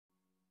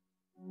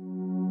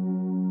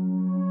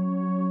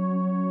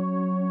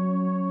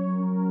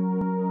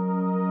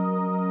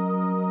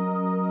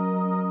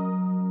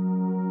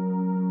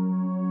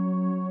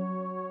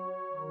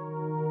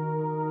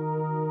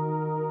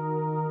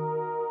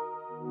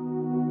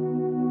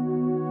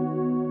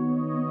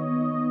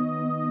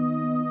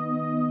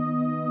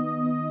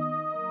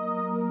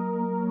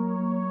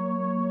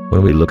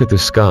When we look at the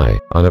sky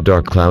on a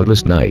dark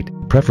cloudless night,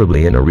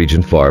 preferably in a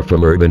region far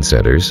from urban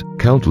centers,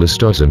 countless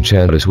stars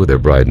enchant us with their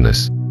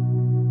brightness.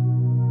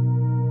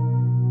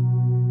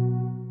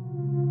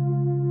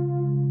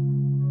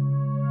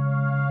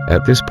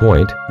 At this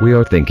point, we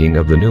are thinking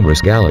of the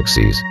numerous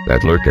galaxies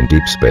that lurk in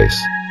deep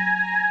space.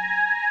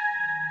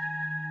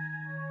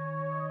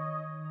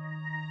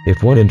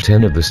 If 1 in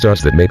 10 of the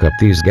stars that make up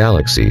these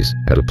galaxies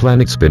had a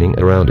planet spinning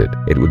around it,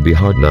 it would be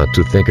hard not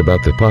to think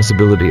about the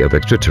possibility of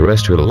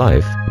extraterrestrial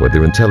life,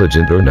 whether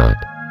intelligent or not.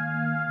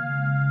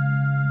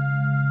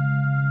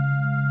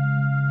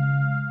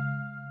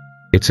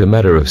 It's a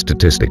matter of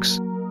statistics.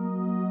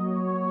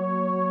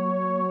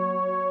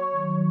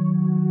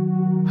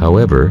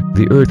 However,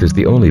 the Earth is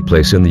the only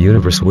place in the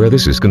universe where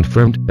this is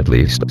confirmed, at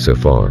least so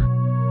far.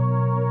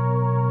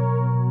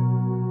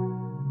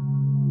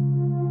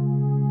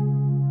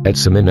 At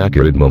some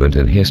inaccurate moment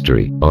in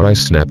history, our eyes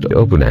snapped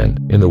open and,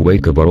 in the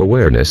wake of our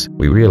awareness,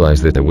 we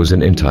realized that there was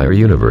an entire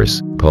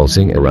universe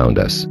pulsing around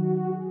us.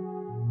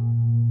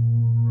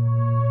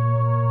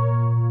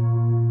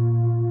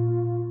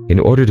 In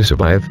order to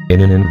survive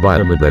in an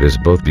environment that is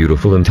both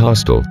beautiful and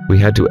hostile, we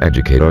had to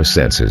educate our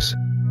senses.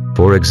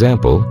 For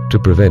example, to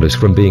prevent us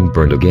from being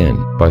burned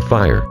again by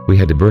fire, we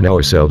had to burn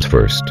ourselves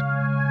first.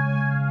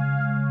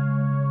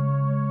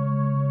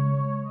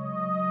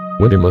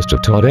 Winter must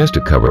have taught us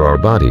to cover our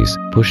bodies,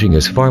 pushing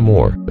us far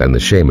more than the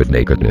shame of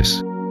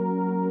nakedness.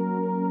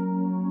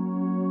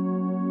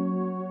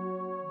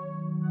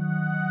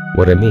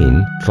 What I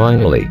mean,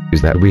 finally,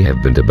 is that we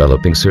have been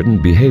developing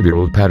certain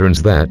behavioral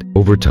patterns that,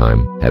 over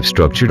time, have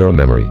structured our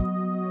memory.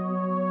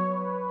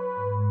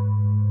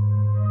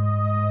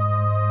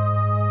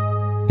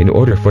 In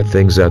order for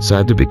things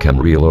outside to become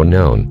real or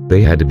known,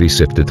 they had to be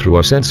sifted through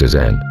our senses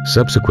and,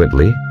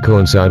 subsequently,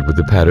 coincide with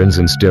the patterns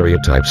and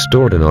stereotypes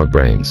stored in our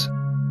brains.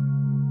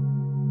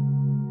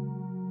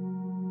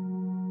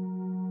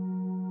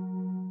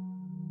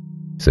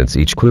 Since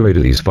each query to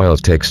these files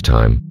takes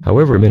time,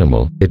 however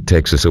minimal, it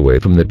takes us away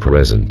from the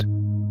present.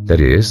 That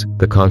is,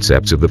 the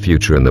concepts of the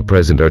future and the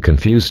present are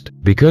confused,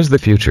 because the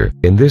future,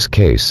 in this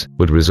case,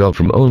 would result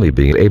from only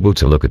being able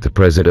to look at the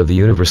present of the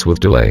universe with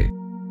delay.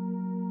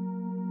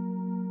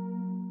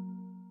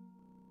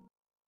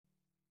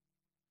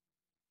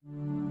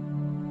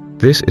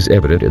 This is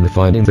evident in the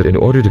finding that in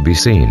order to be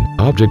seen,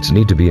 objects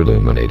need to be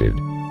illuminated.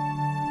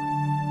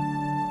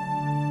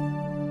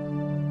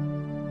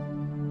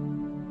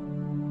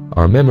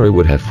 Our memory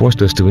would have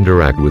forced us to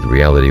interact with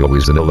reality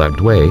always in a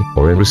lagged way,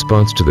 or in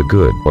response to the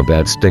good or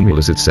bad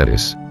stimulus it sent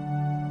us.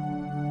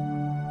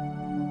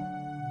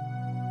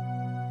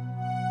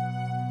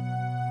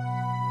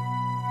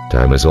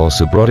 Time has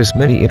also brought us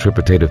many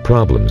interpretative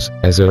problems,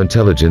 as our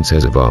intelligence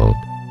has evolved.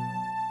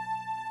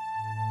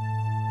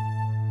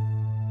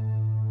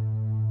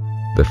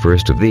 The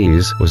first of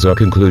these was our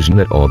conclusion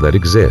that all that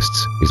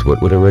exists is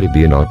what would already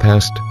be in our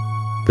past.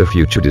 The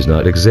future does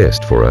not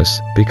exist for us,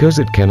 because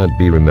it cannot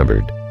be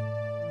remembered.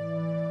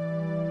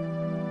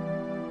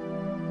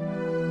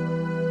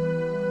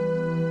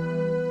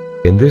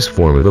 In this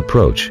form of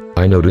approach,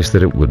 I noticed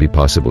that it would be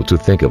possible to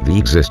think of the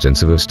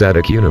existence of a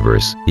static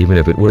universe, even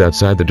if it were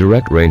outside the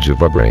direct range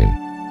of our brain.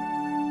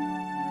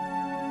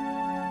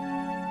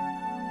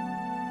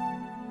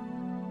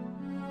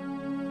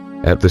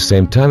 At the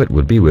same time, it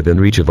would be within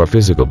reach of our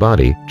physical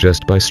body,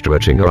 just by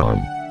stretching our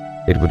arm.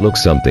 It would look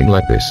something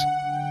like this.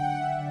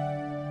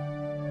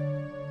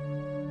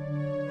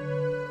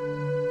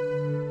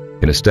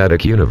 In a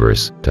static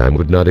universe, time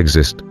would not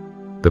exist.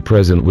 The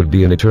present would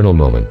be an eternal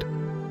moment.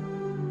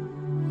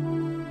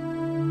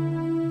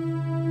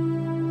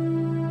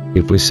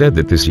 If we said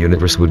that this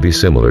universe would be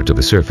similar to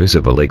the surface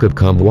of a lake of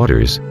calm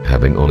waters,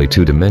 having only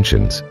 2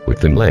 dimensions,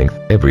 width and length,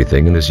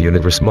 everything in this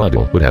universe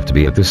model would have to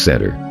be at the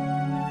center.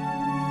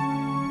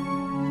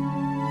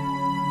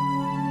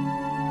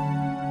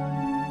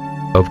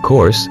 Of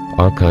course,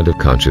 our kind of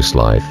conscious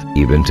life,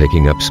 even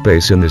taking up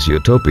space in this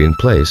utopian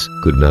place,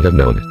 could not have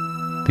known it.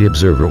 The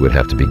observer would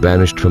have to be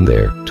banished from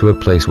there, to a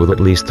place with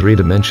at least 3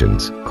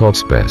 dimensions, called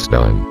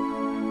space-time.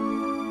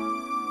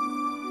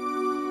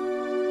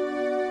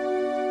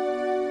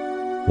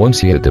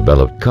 Once he had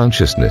developed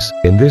consciousness,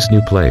 in this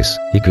new place,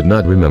 he could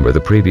not remember the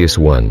previous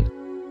one.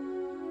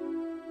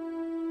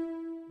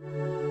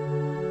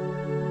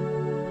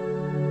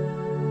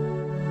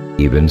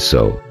 Even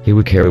so, he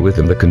would carry with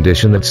him the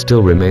condition that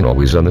still remain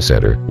always on the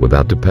center,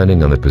 without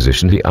depending on the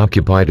position he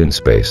occupied in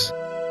space.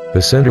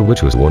 The center,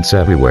 which was once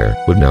everywhere,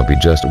 would now be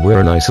just where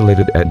an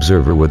isolated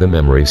observer with a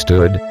memory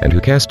stood, and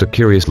who cast a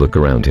curious look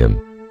around him.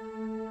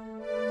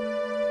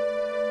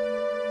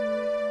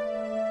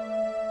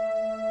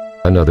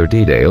 Another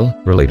detail,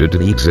 related to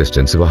the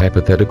existence of a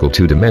hypothetical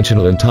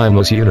 2-dimensional and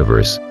timeless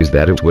universe, is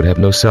that it would have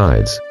no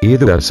sides,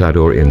 either outside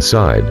or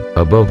inside,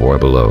 above or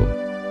below.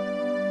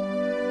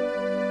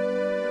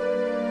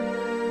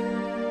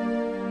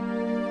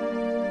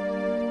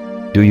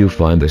 Do you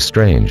find this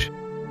strange?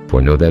 For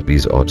know that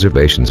these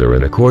observations are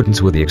in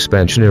accordance with the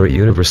expansionary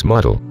universe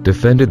model,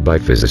 defended by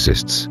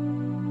physicists.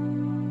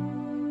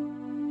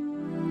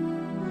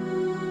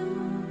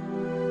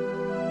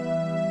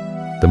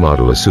 The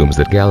model assumes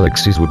that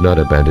galaxies would not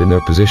abandon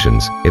their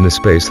positions in the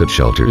space that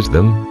shelters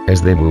them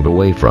as they move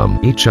away from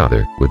each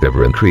other with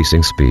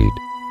ever-increasing speed.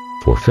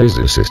 For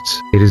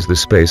physicists, it is the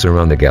space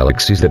around the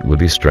galaxies that would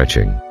be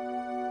stretching.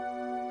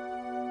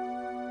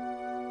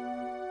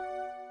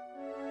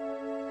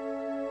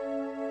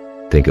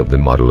 Think of the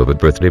model of a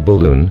birthday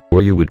balloon,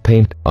 where you would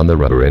paint, on the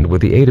rubber end with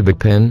the aid of a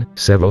pen,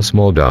 several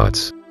small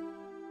dots.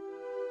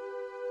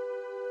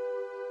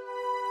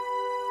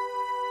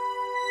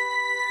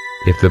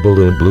 If the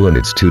balloon blew and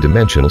its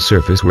two-dimensional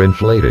surface were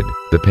inflated,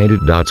 the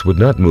painted dots would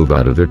not move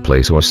out of their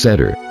place or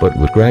center, but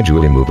would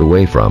gradually move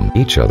away from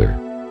each other.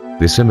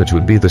 This image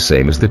would be the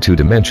same as the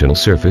two-dimensional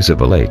surface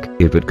of a lake,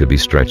 if it could be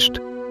stretched.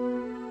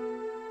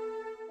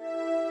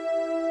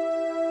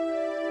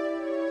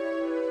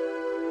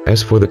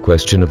 As for the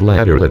question of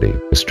laterality,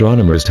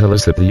 astronomers tell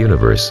us that the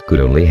universe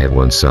could only have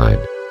one side.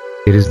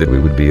 It is that we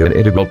would be an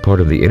integral part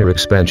of the inner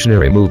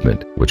expansionary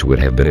movement, which would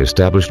have been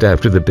established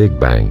after the Big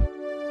Bang.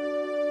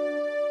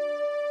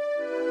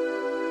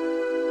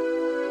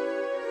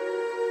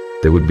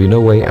 There would be no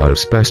way out of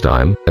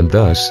spacetime, and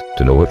thus,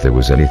 to know if there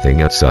was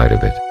anything outside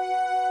of it.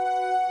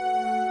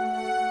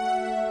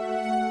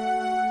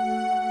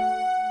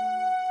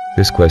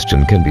 This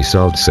question can be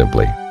solved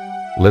simply.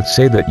 Let's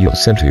say that you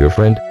sent to your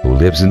friend, who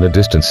lives in a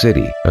distant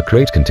city, a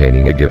crate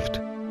containing a gift.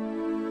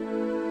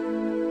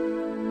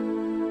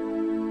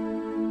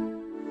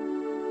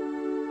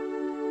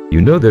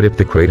 You know that if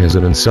the crate has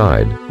an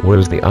inside, where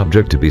is the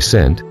object to be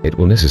sent, it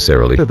will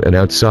necessarily have an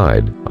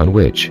outside, on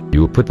which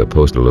you will put the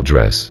postal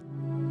address.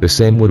 The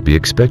same would be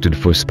expected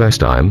for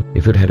spacetime,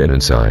 if it had an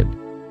inside.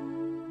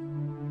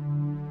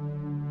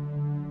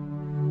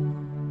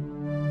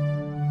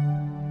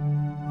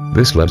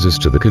 This leads us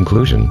to the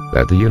conclusion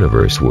that the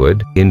universe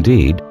would,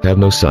 indeed, have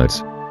no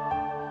sides.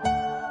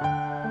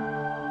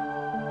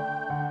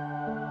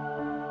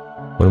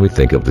 When we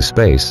think of the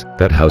space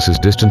that houses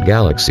distant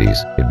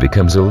galaxies, it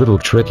becomes a little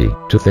tricky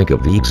to think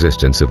of the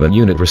existence of a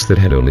universe that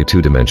had only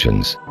two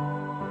dimensions.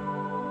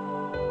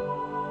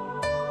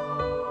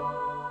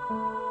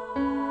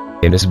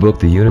 In his book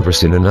The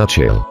Universe in a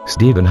Nutshell,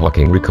 Stephen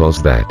Hawking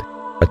recalls that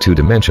a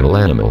two-dimensional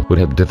animal would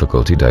have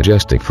difficulty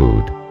digesting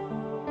food.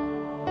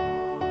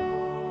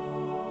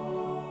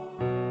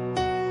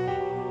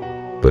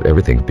 But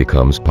everything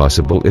becomes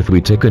possible if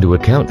we take into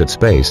account that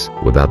space,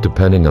 without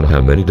depending on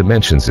how many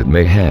dimensions it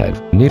may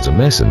have, needs a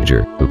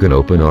messenger who can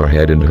open our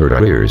head and hurt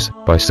our ears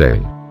by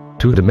saying,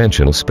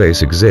 two-dimensional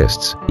space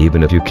exists,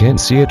 even if you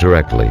can't see it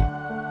directly.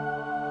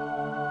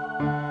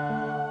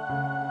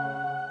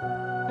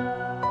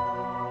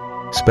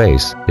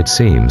 Space, it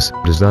seems,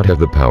 does not have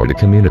the power to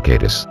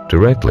communicate us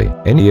directly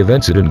any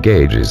events it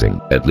engages in,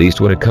 at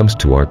least when it comes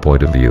to our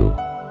point of view.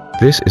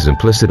 This is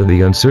implicit in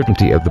the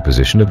uncertainty of the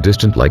position of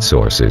distant light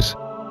sources.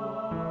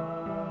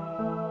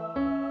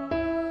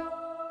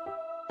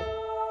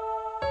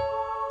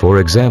 For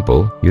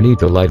example, you need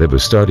the light of a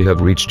star to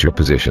have reached your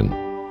position.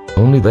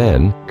 Only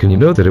then can you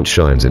know that it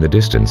shines in the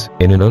distance,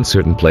 in an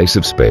uncertain place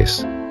of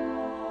space.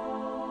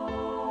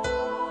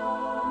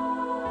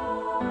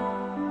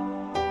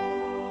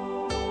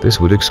 This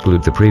would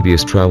exclude the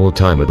previous travel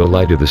time of the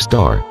light of the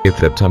star, if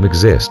that time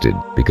existed,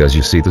 because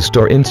you see the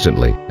star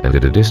instantly, and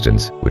at a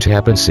distance, which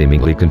happens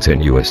seemingly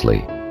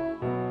continuously.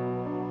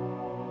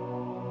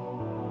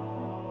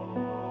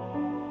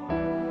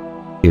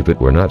 If it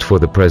were not for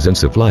the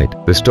presence of light,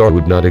 the star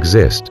would not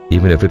exist,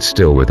 even if it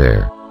still were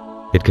there.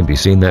 It can be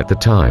seen that the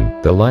time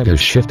the light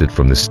has shifted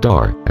from the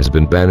star has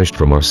been banished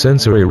from our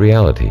sensory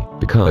reality,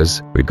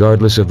 because,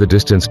 regardless of the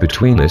distance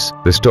between us,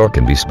 the star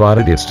can be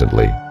spotted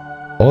instantly.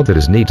 All that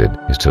is needed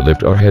is to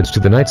lift our heads to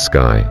the night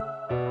sky,